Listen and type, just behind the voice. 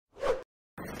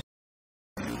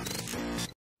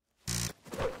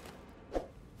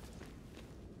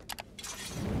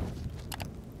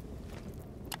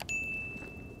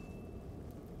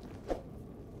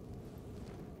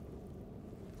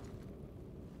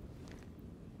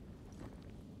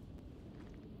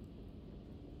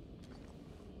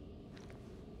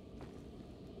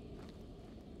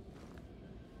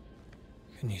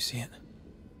Can you see it?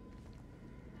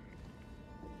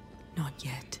 Not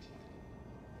yet.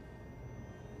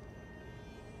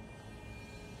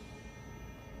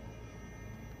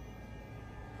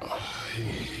 I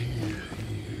hear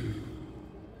you.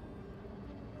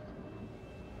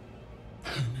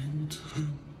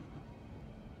 Pennington.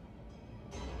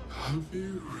 Have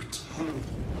you returned,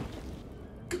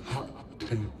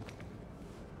 Captain?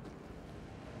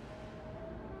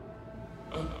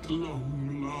 At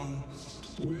long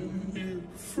last, will you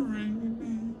free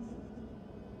me?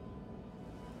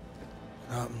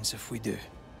 What happens if we do?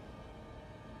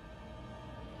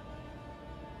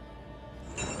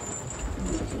 I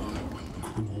will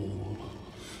crawl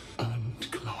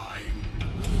and climb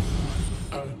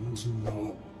and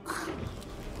knock,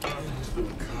 and the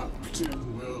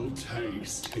captain will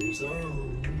taste his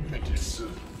own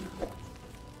medicine.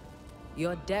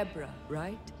 You're Deborah,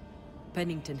 right?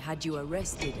 Pennington had you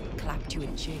arrested and clapped you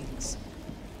in chains.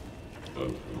 A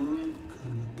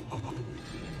broken puppet,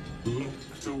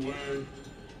 locked away,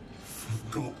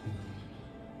 forgotten,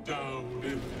 down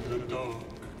in the dark.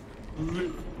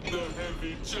 Lift the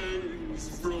heavy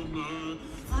chains from her,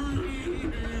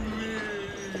 free me!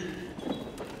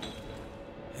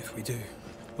 If we do,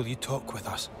 will you talk with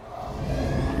us?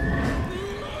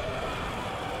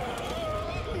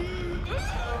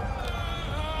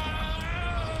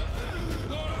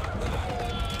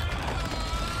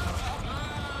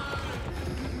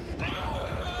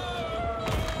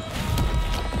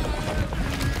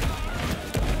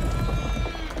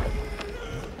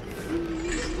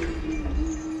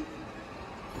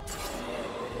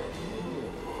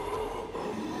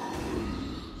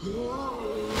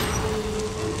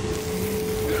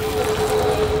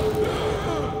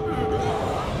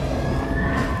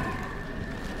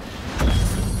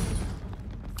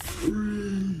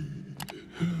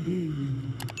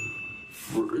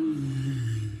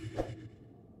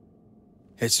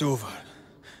 It's over.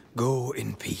 Go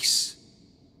in peace.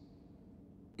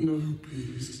 No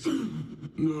peace,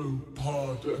 no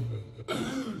pardon,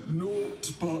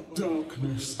 naught but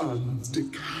darkness and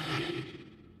decay.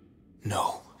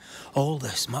 No. All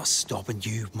this must stop and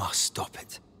you must stop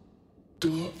it.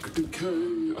 Dark decay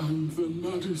and the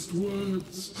maddest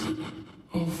words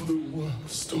of the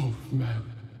worst of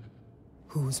men.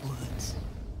 Whose words?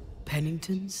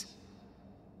 Pennington's?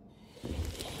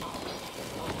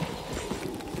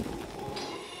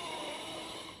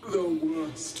 The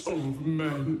worst of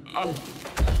men.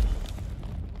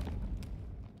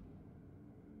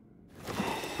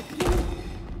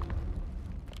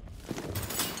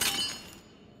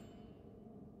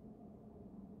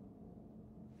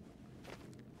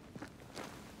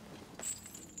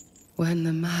 When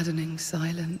the maddening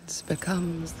silence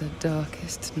becomes the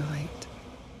darkest night,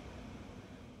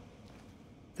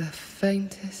 the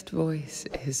faintest voice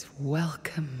is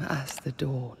welcome as the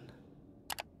dawn.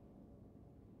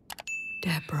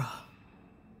 Deborah.